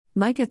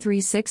Micah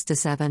 3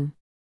 6-7.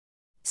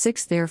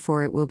 6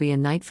 Therefore it will be a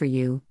night for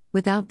you,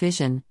 without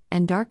vision,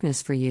 and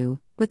darkness for you,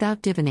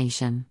 without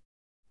divination.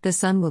 The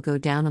sun will go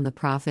down on the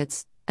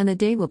prophets, and the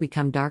day will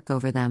become dark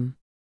over them.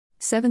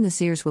 7 The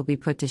seers will be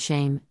put to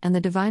shame, and the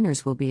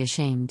diviners will be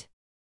ashamed.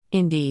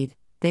 Indeed,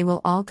 they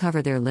will all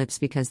cover their lips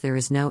because there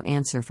is no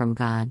answer from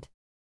God.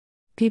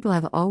 People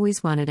have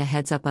always wanted a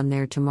heads up on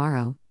their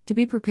tomorrow, to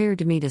be prepared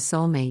to meet a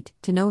soulmate,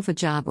 to know if a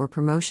job or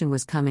promotion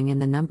was coming,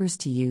 and the numbers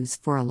to use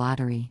for a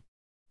lottery.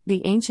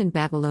 The ancient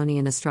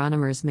Babylonian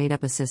astronomers made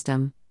up a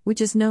system,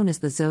 which is known as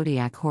the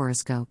zodiac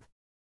horoscope.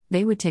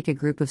 They would take a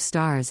group of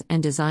stars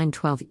and design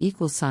 12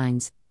 equal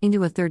signs,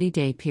 into a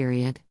 30-day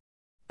period.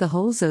 The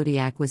whole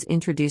zodiac was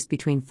introduced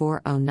between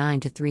 409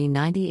 to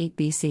 398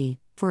 BC,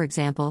 for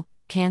example,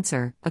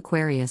 Cancer,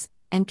 Aquarius,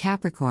 and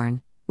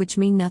Capricorn, which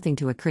mean nothing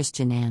to a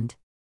Christian, and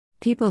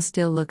people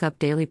still look up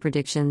daily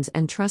predictions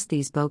and trust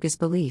these bogus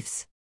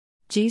beliefs.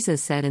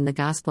 Jesus said in the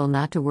Gospel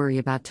not to worry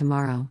about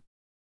tomorrow.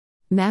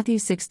 Matthew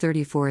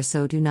 6:34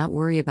 So do not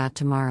worry about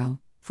tomorrow,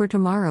 for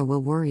tomorrow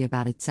will worry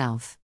about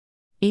itself.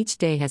 Each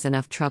day has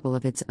enough trouble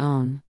of its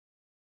own.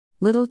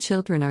 Little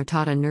children are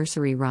taught a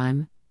nursery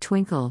rhyme,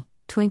 Twinkle,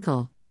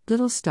 twinkle,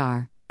 little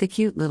star. The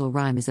cute little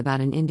rhyme is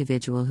about an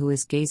individual who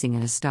is gazing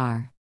at a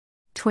star.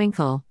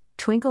 Twinkle,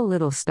 twinkle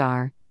little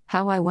star,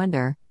 how I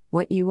wonder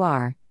what you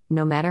are.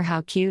 No matter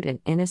how cute and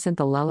innocent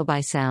the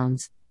lullaby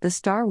sounds, the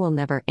star will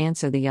never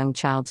answer the young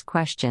child's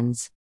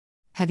questions.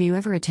 Have you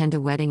ever attended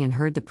a wedding and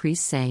heard the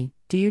priest say,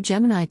 "Do you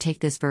Gemini take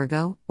this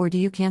Virgo, or do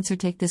you Cancer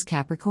take this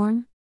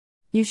Capricorn?"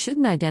 You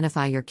shouldn't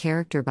identify your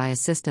character by a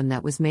system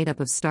that was made up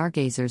of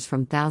stargazers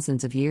from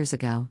thousands of years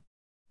ago.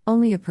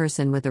 Only a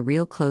person with a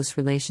real close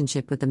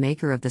relationship with the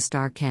maker of the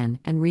star can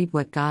and read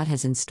what God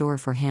has in store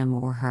for him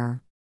or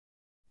her.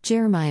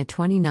 Jeremiah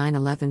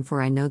 29:11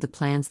 For I know the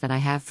plans that I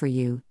have for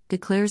you,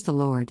 declares the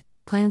Lord,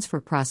 plans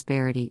for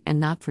prosperity and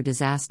not for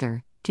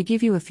disaster, to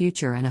give you a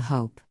future and a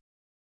hope.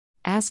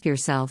 Ask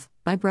yourself,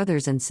 my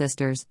brothers and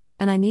sisters,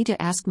 and I need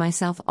to ask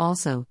myself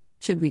also,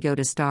 should we go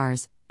to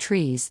stars,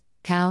 trees,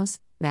 cows,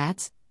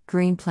 bats,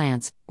 green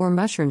plants, or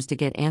mushrooms to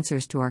get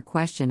answers to our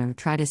question or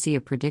try to see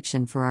a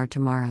prediction for our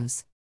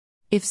tomorrows?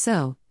 If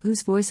so,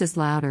 whose voice is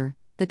louder,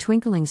 the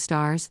twinkling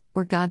stars,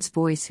 or God's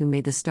voice who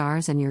made the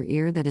stars and your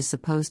ear that is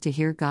supposed to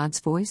hear God's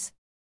voice?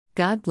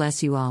 God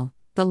bless you all.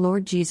 The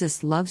Lord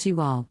Jesus loves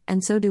you all,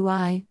 and so do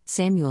I.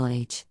 Samuel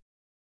H.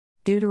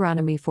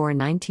 Deuteronomy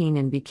 4:19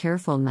 And be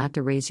careful not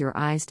to raise your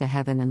eyes to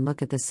heaven and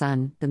look at the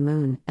sun, the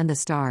moon, and the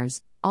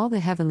stars, all the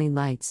heavenly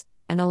lights,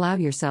 and allow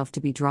yourself to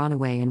be drawn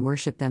away and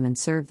worship them and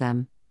serve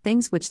them,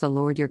 things which the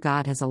Lord your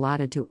God has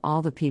allotted to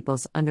all the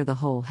peoples under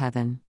the whole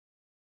heaven.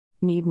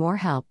 Need more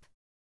help?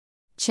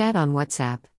 Chat on WhatsApp.